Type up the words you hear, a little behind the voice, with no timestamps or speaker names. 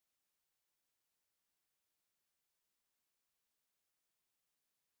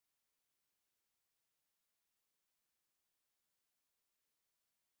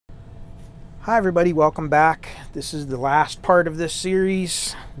Hi everybody, welcome back. This is the last part of this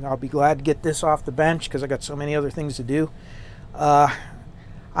series. I'll be glad to get this off the bench because I got so many other things to do.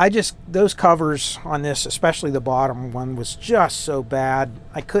 Those covers on this, especially the bottom one, was just so bad.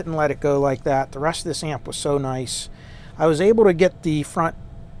 I couldn't let it go like that. The rest of this amp was so nice. I was able to get the front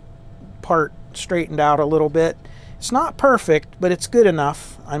part straightened out a little bit. It's not perfect, but it's good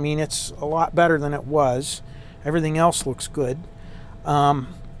enough. I mean, it's a lot better than it was. Everything else looks good.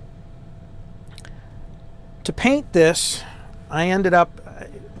 To paint this, I ended up,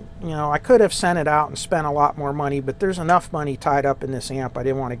 I could have sent it out and spent a lot more money, but there's enough money tied up in this amp. I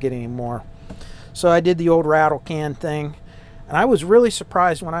didn't want to get any more. So I did the old rattle can thing. And I was really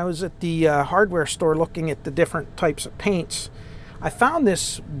surprised when I was at the hardware store looking at the different types of paints. I found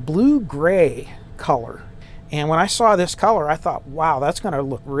this blue-gray color. And when I saw this color, I thought, wow, that's going to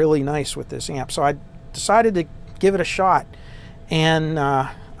look really nice with this amp. So I decided to give it a shot. And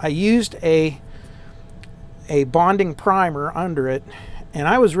I used a bonding primer under it, and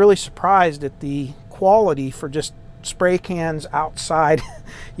I was really surprised at the quality for just spray cans outside.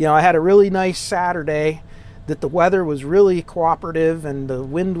 I had a really nice Saturday that the weather was really cooperative and the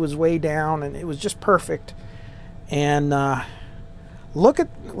wind was way down and it was just perfect. And look at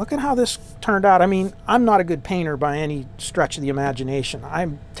how this turned out. I mean, I'm not a good painter by any stretch of the imagination.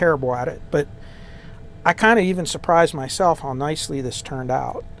 I'm terrible at it, but I kind of even surprised myself how nicely this turned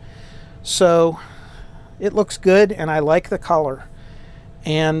out. So it looks good, and I like the color.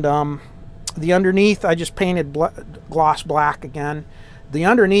 And the underneath, I just painted gloss black again. The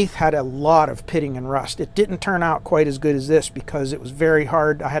underneath had a lot of pitting and rust. It didn't turn out quite as good as this because it was very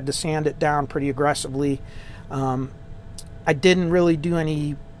hard. I had to sand it down pretty aggressively. I didn't really do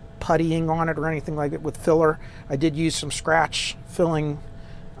any puttying on it or anything like it with filler. I did use some scratch filling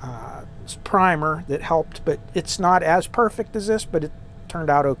primer that helped, but it's not as perfect as this, but it turned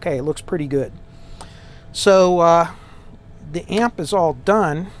out okay. It looks pretty good. So the amp is all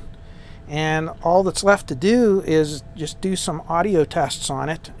done, and all that's left to do is just do some audio tests on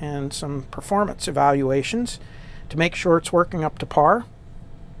it and some performance evaluations to make sure it's working up to par.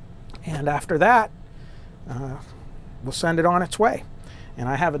 And after that, we'll send it on its way. And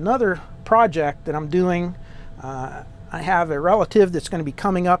I have another project that I'm doing. I have a relative that's going to be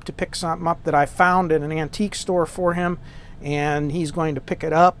coming up to pick something up that I found in an antique store for him, and he's going to pick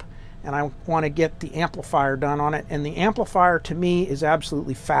it up. And I want to get the amplifier done on it. And the amplifier, to me, is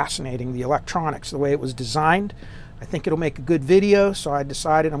absolutely fascinating. The electronics, the way it was designed. I think it'll make a good video, so I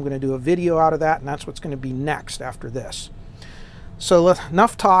decided I'm going to do a video out of that, and that's what's going to be next after this. So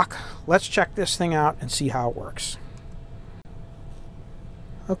enough talk. Let's check this thing out and see how it works.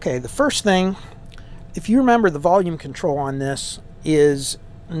 Okay, the first thing, if you remember, the volume control on this is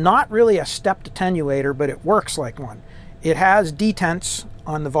not really a stepped attenuator, but it works like one. It has detents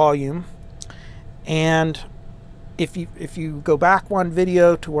on the volume, and if you go back one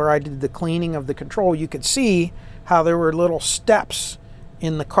video to where I did the cleaning of the control, you could see how there were little steps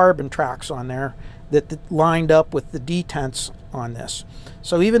in the carbon tracks on there that lined up with the detents on this.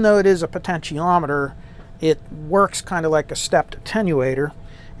 So even though it is a potentiometer, it works kind of like a stepped attenuator.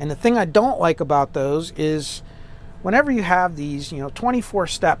 And the thing I don't like about those is whenever you have these, 24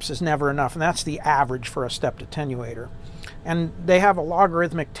 steps is never enough, and that's the average for a stepped attenuator. And they have a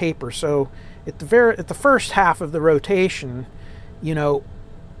logarithmic taper, so at the first half of the rotation,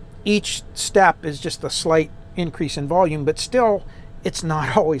 each step is just a slight increase in volume, but still it's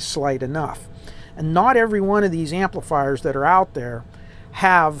not always slight enough. And not every one of these amplifiers that are out there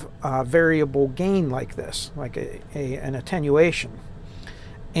have a variable gain like this, like an attenuation.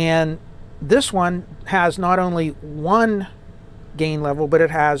 And this one has not only one gain level, but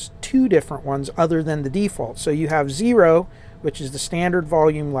it has two different ones other than the default. So you have 0, which is the standard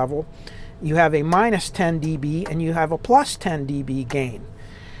volume level, you have a minus 10 dB, and you have a plus 10 dB gain.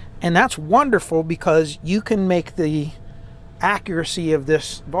 And that's wonderful because you can make the accuracy of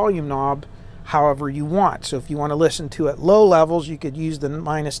this volume knob however you want. So if you want to listen to it at low levels, you could use the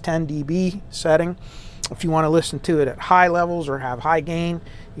minus 10 dB setting. If you want to listen to it at high levels or have high gain,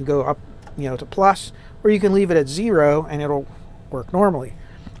 you go up to plus, or you can leave it at 0 and it'll work normally.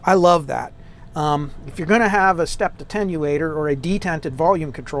 I love that. If you're going to have a stepped attenuator or a detented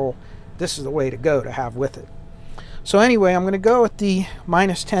volume control, this is the way to go to have with it. So anyway, I'm going to go with the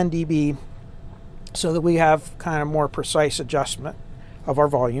minus 10 dB so that we have kind of more precise adjustment of our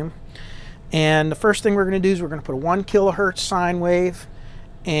volume. And the first thing we're going to do is we're going to put a 1 kilohertz sine wave,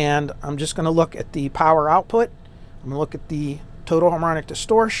 and I'm just going to look at the power output. I'm going to look at the total harmonic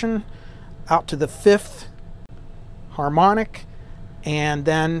distortion out to the 5th harmonic, and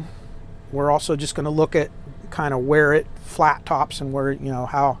then we're also just going to look at kind of where it flat tops and where,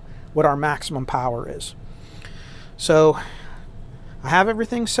 how what our maximum power is. So I have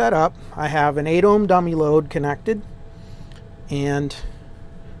everything set up. I have an 8 ohm dummy load connected, and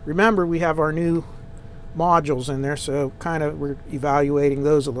remember we have our new modules in there, so kind of we're evaluating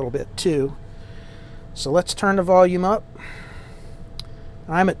those a little bit too. So let's turn the volume up.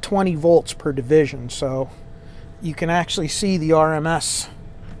 I'm at 20 volts per division, so you can actually see the RMS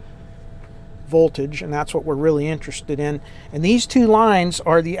voltage, and that's what we're really interested in. And these two lines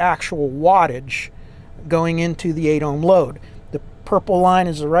are the actual wattage going into the 8 ohm load. The purple line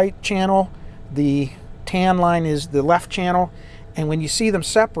is the right channel, the tan line is the left channel, and when you see them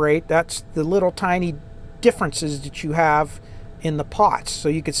separate, that's the little tiny differences that you have in the pots. So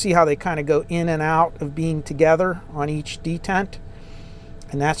you can see how they kind of go in and out of being together on each detent.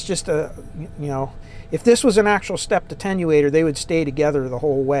 And that's just a, you know, if this was an actual stepped attenuator, they would stay together the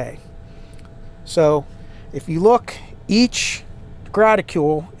whole way. So if you look, each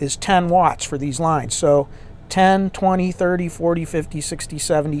graticule is 10 watts for these lines. So 10, 20, 30, 40, 50, 60,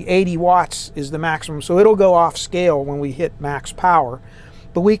 70, 80 watts is the maximum. So it'll go off scale when we hit max power,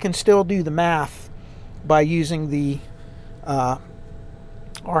 but we can still do the math by using the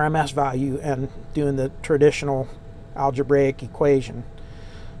RMS value and doing the traditional algebraic equation.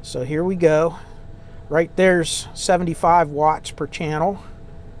 So here we go. Right there's 75 watts per channel,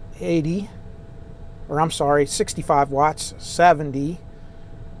 80, or I'm sorry, 65 watts, 70,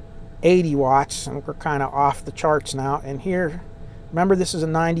 80 watts, and we're kind of off the charts now. And here, remember this is a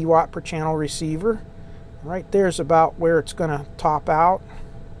 90 watt per channel receiver. Right there's about where it's going to top out.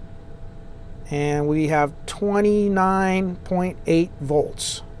 And we have 29.8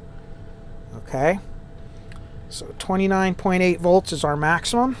 volts. Okay, so 29.8 volts is our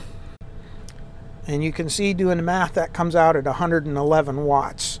maximum. And you can see doing the math, that comes out at 111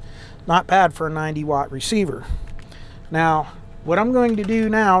 watts. Not bad for a 90 watt receiver. Now, what I'm going to do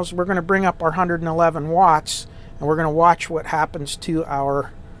now is we're going to bring up our 111 watts, and we're going to watch what happens to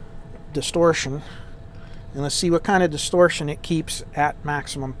our distortion. And let's see what kind of distortion it keeps at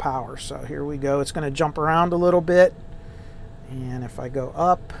maximum power. So here we go. It's going to jump around a little bit. And if I go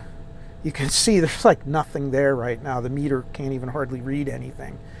up, you can see there's like nothing there right now. The meter can't even hardly read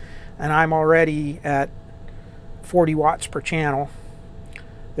anything. And I'm already at 40 watts per channel.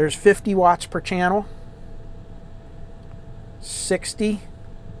 There's 50 watts per channel, 60,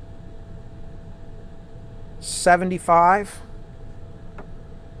 75,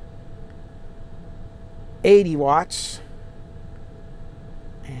 80 watts,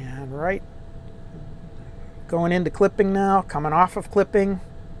 and right going into clipping now, coming off of clipping,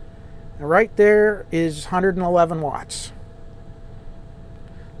 and right there is 111 watts.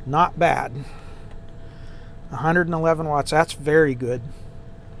 Not bad. 111 watts, that's very good.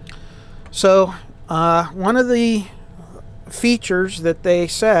 So one of the features that they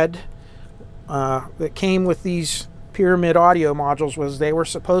said that came with these pyramid audio modules was they were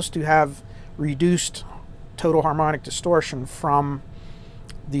supposed to have reduced total harmonic distortion from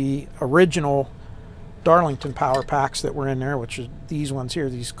the original Darlington power packs that were in there, which is these ones here,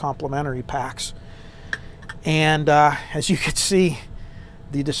 these complementary packs. And as you can see,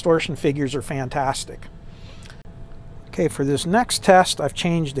 the distortion figures are fantastic. Okay, for this next test, I've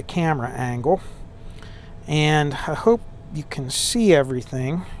changed the camera angle, and I hope you can see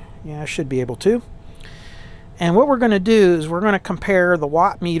everything. Yeah, I should be able to. And what we're going to do is we're going to compare the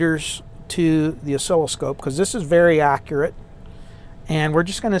watt meters to the oscilloscope, because this is very accurate, and we're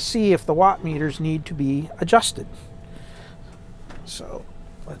just going to see if the watt meters need to be adjusted. So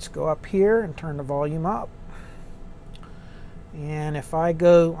let's go up here and turn the volume up. And if I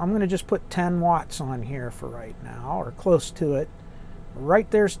go, I'm going to just put 10 watts on here for right now, or close to it.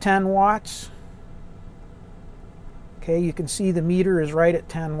 Right there's 10 watts. Okay, you can see the meter is right at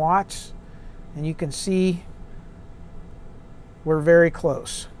 10 watts. And you can see we're very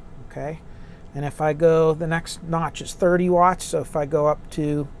close. Okay, and if I go, the next notch is 30 watts. So if I go up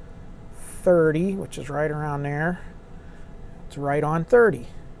to 30, which is right around there, it's right on 30.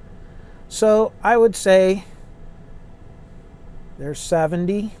 So I would say there's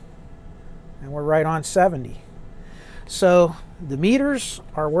 70, and we're right on 70. So the meters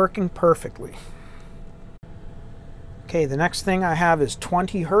are working perfectly. Okay, the next thing I have is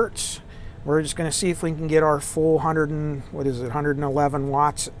 20 hertz. We're just going to see if we can get our full 111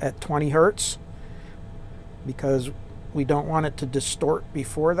 watts at 20 hertz, because we don't want it to distort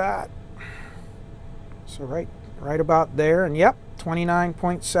before that. So right about there, and yep,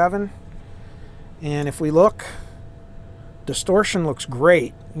 29.7. And if we look, distortion looks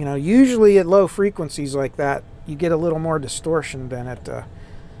great. You know, usually at low frequencies like that, you get a little more distortion than at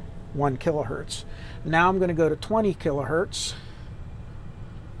 1 kilohertz. Now I'm going to go to 20 kilohertz.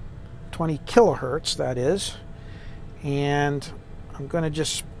 20 kilohertz, that is. And I'm going to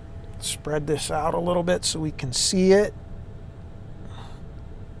just spread this out a little bit so we can see it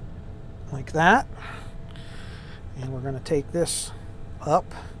like that. And we're going to take this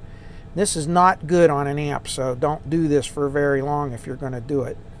up. This is not good on an amp, so don't do this for very long if you're going to do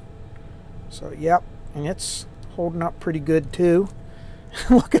it. So yep, and it's holding up pretty good too.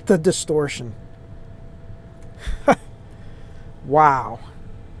 Look at the distortion. Wow.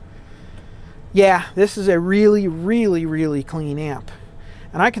 Yeah, this is a really, really, really clean amp.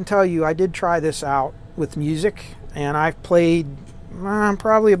 And I can tell you, I did try this out with music, and I've played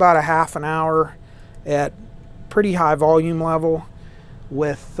probably about a half an hour at pretty high volume level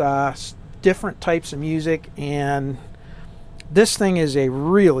with different types of music, and this thing is a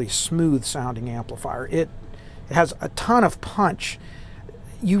really smooth sounding amplifier. It has a ton of punch.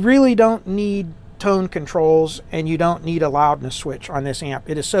 You really don't need tone controls, and you don't need a loudness switch on this amp.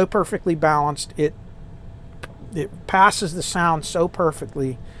 It is so perfectly balanced. It passes the sound so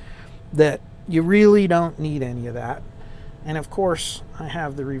perfectly that you really don't need any of that. And of course, I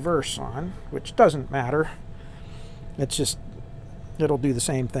have the reverse on, which doesn't matter. It's just, it'll do the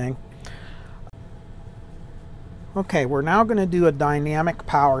same thing. Okay, we're now going to do a dynamic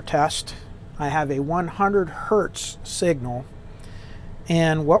power test. I have a 100 hertz signal,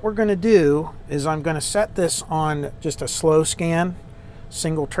 and what we're going to do is I'm going to set this on just a slow scan,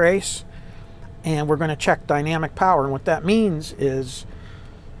 single trace, and we're going to check dynamic power. And what that means is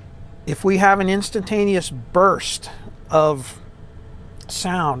if we have an instantaneous burst of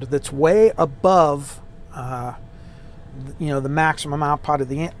sound that's way above the maximum output of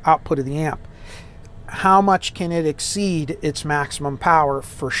the amp, how much can it exceed its maximum power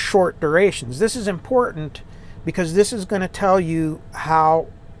for short durations? This is important because this is going to tell you how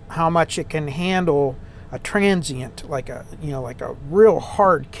much it can handle a transient, like a real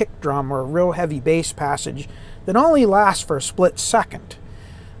hard kick drum or a real heavy bass passage that only lasts for a split second.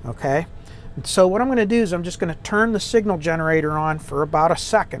 Okay, and so what I'm going to do is I'm just going to turn the signal generator on for about a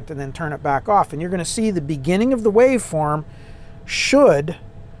second and then turn it back off, and you're going to see the beginning of the waveform should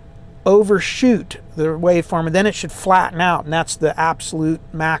overshoot the waveform, and then it should flatten out, and that's the absolute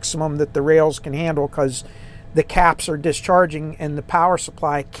maximum that the rails can handle because the caps are discharging and the power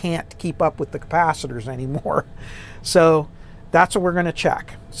supply can't keep up with the capacitors anymore. So that's what we're going to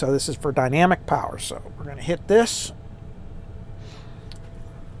check. So this is for dynamic power. So we're going to hit this,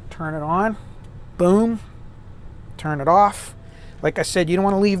 turn it on, boom, turn it off. Like I said, you don't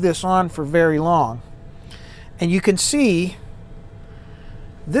want to leave this on for very long. And you can see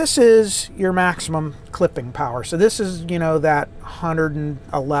this is your maximum clipping power. So this is, that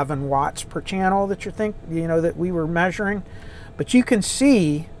 111 watts per channel that that we were measuring. But you can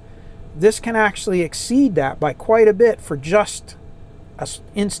see this can actually exceed that by quite a bit for just an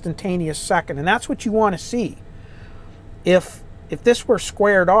instantaneous second. And that's what you want to see. If this were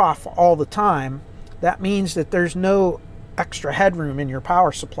squared off all the time, that means that there's no extra headroom in your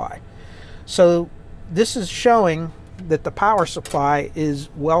power supply. So this is showing that the power supply is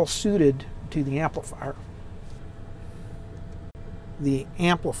well suited to the amplifier. The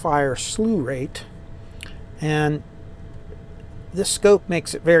amplifier slew rate, and this scope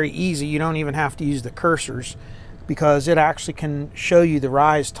makes it very easy. You don't even have to use the cursors because it actually can show you the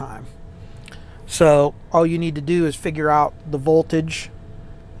rise time. So all you need to do is figure out the voltage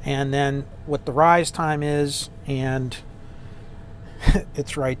and then what the rise time is, and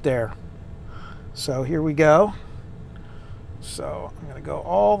it's right there. So here we go. So I'm going to go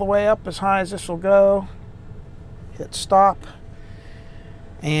all the way up as high as this will go, hit stop,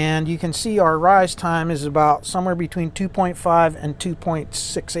 and you can see our rise time is about somewhere between 2.5 and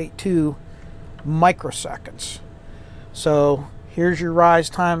 2.682 microseconds. So here's your rise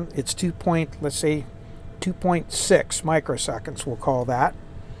time. It's let's say 2.6 microseconds, we'll call that.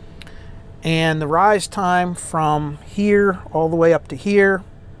 And the rise time from here all the way up to here,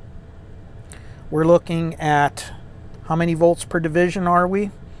 we're looking at how many volts per division are we?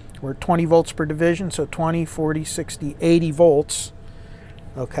 We're 20 volts per division, so 20, 40, 60, 80 volts.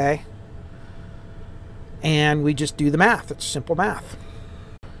 Okay. And we just do the math. It's simple math.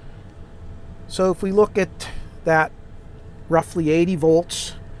 So if we look at that roughly 80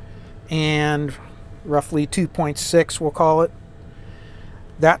 volts and roughly 2.6, we'll call it,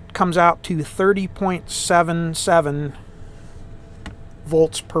 that comes out to 30.77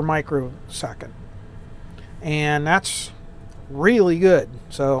 volts per microsecond. And that's really good.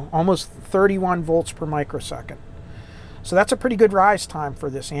 So almost 31 volts per microsecond. So that's a pretty good rise time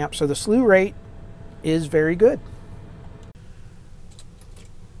for this amp. So the slew rate is very good.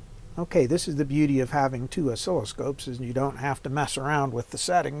 Okay, this is the beauty of having two oscilloscopes, is you don't have to mess around with the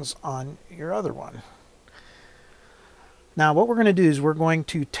settings on your other one. Now what we're going to do is we're going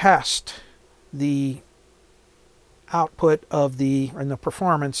to test the output of and the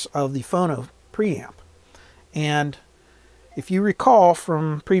performance of the phono preamp. And if you recall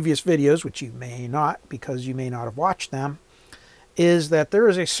from previous videos, which you may not because you may not have watched them, is that there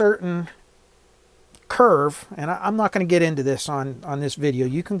is a certain curve, and I'm not going to get into this on this video.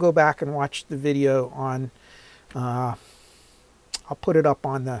 You can go back and watch the video on, I'll put it up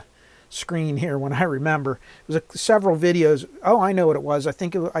on the screen here when I remember. It was several videos. Oh, I know what it was. I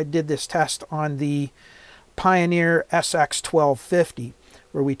think I did this test on the Pioneer SX1250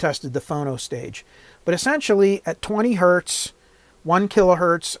 where we tested the phono stage. But essentially at 20 hertz, 1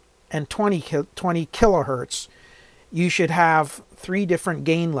 kilohertz, and 20 kilohertz, you should have 3 different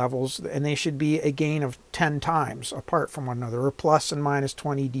gain levels, and they should be a gain of 10 times apart from one another, or plus and minus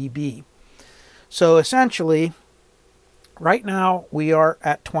 20 dB. So essentially, right now we are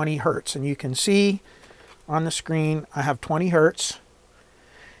at 20 hertz, and you can see on the screen I have 20 hertz,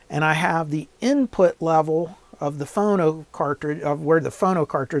 and I have the input level of the phono cartridge, of where the phono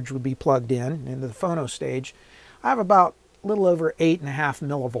cartridge would be plugged in into the phono stage. I have about a little over 8.5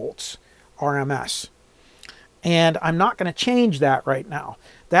 millivolts RMS. And I'm not going to change that right now.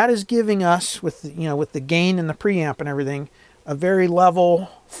 That is giving us, with with the gain and the preamp and everything, a very level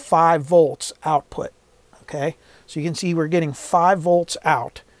 5 volts output. Okay, so you can see we're getting 5 volts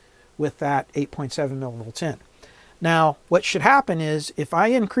out with that 8.7 millivolts in. Now, what should happen is if I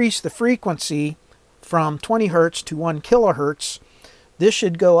increase the frequency from 20 hertz to 1 kilohertz, this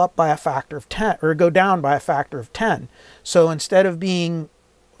should go up by a factor of 10, or go down by a factor of 10. So instead of being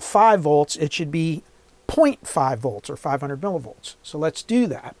 5 volts, it should be 0.5 volts or 500 millivolts. So let's do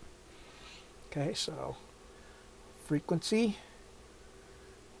that. Okay, so frequency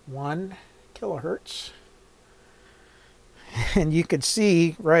 1 kilohertz, and you could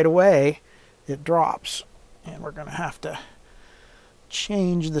see right away it drops, and we're going to have to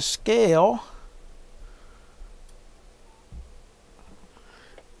change the scale,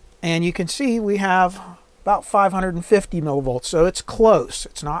 and you can see we have about 550 millivolts, so it's close.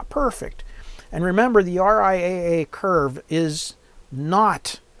 It's not perfect. And remember, the RIAA curve is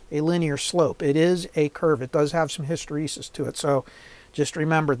not a linear slope. It is a curve. It does have some hysteresis to it, so just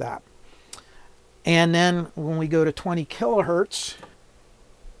remember that. And then when we go to 20 kilohertz,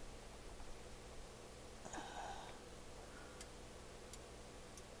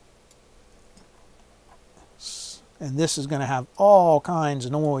 and this is going to have all kinds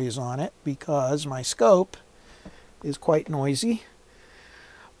of noise on it because my scope is quite noisy.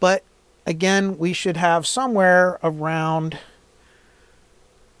 But again, we should have somewhere around,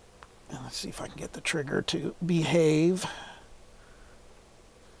 let's see if I can get the trigger to behave.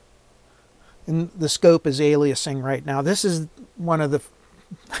 And the scope is aliasing right now. This is one of the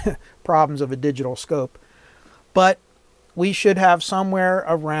problems of a digital scope. But we should have somewhere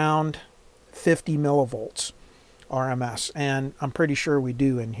around 50 millivolts RMS, and I'm pretty sure we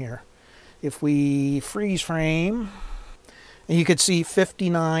do in here. If we freeze frame, and you could see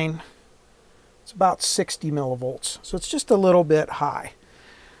 59, it's about 60 millivolts. So it's just a little bit high.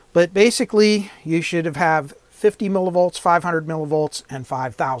 But basically, you should have 50 millivolts, 500 millivolts, and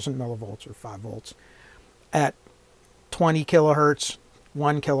 5,000 millivolts, or 5 volts, at 20 kilohertz,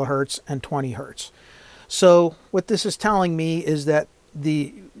 1 kilohertz, and 20 hertz. So what this is telling me is that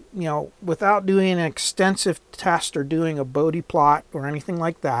without doing an extensive test or doing a Bode plot or anything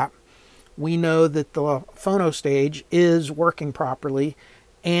like that, we know that the phono stage is working properly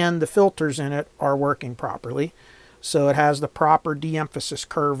and the filters in it are working properly. So it has the proper de-emphasis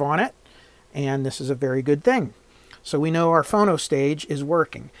curve on it, and this is a very good thing. So we know our phono stage is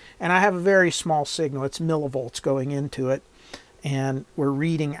working. And I have a very small signal. It's millivolts going into it. And we're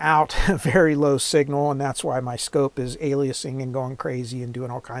reading out a very low signal, and that's why my scope is aliasing and going crazy and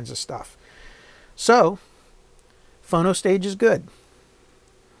doing all kinds of stuff. So, phono stage is good.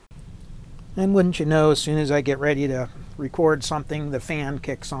 And wouldn't you know, as soon as I get ready to record something, the fan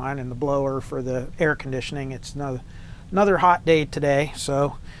kicks on and the blower for the air conditioning. It's another hot day today,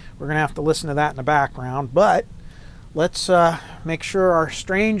 so we're going to have to listen to that in the background. But let's make sure our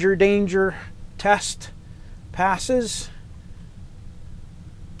stranger danger test passes.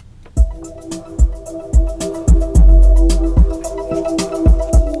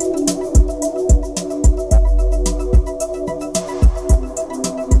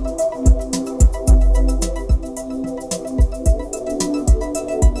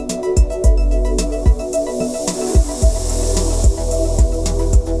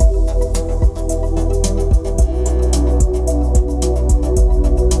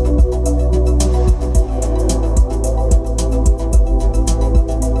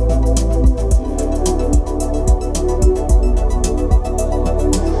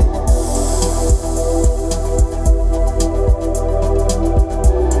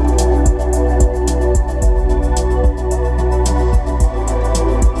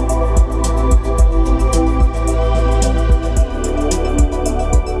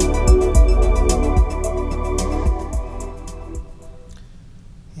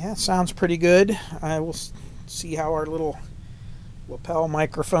 Sounds pretty good. I will see how our little lapel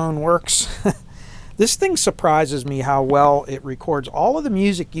microphone works. This thing surprises me how well it records. All of the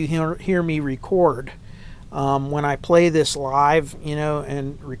music you hear me record when I play this live, you know,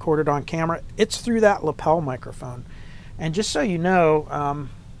 and record it on camera, it's through that lapel microphone. And just so you know,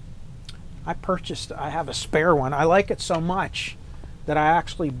 I have a spare one. I like it so much that I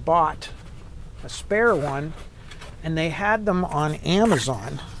actually bought a spare one, and they had them on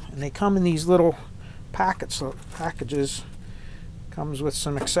Amazon, and they come in these little packages. Comes with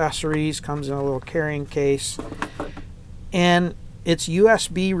some accessories, comes in a little carrying case, and it's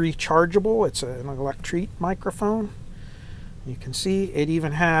USB rechargeable. It's an electric microphone. You can see it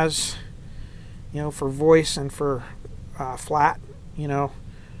even has, you know, for voice and for flat, you know,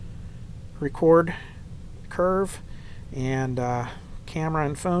 record curve, and camera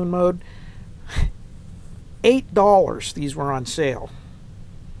and phone mode. $8 these were on sale.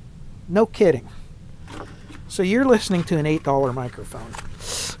 No kidding. So you're listening to an $8 microphone.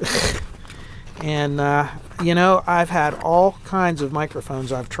 And you know, I've had all kinds of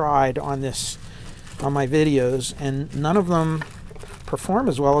microphones I've tried on my videos, and none of them perform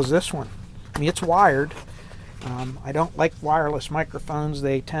as well as this one. I mean, it's wired. I don't like wireless microphones.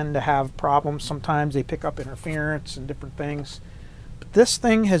 They tend to have problems. Sometimes they pick up interference and different things. But this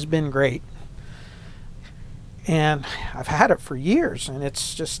thing has been great. And I've had it for years, and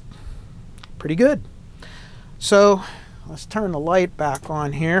it's just pretty good. So let's turn the light back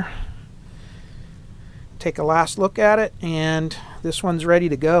on here. Take a last look at it, and this one's ready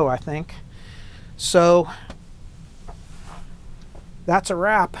to go, I think. So that's a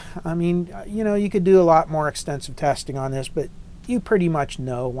wrap. I mean, you know, you could do a lot more extensive testing on this, but you pretty much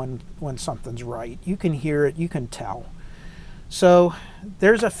know when something's right. You can hear it, you can tell. So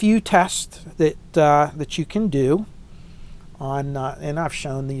there's a few tests that you can do on, and I've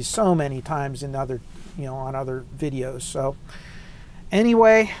shown these so many times in other, you know, on other videos. So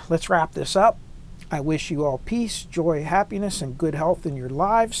anyway, let's wrap this up. I wish you all peace, joy, happiness, and good health in your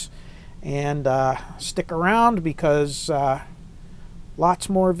lives. And stick around, because lots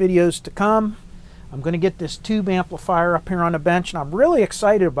more videos to come. I'm going to get this tube amplifier up here on the bench, and I'm really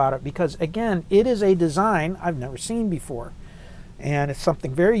excited about it because, again, it is a design I've never seen before. And it's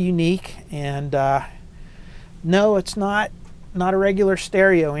something very unique. And no, it's not a regular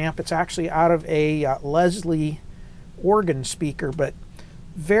stereo amp. It's actually out of a Leslie organ speaker, but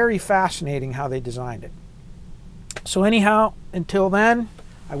very fascinating how they designed it. So anyhow, until then,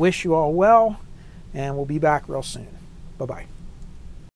 I wish you all well, and we'll be back real soon. Bye-bye.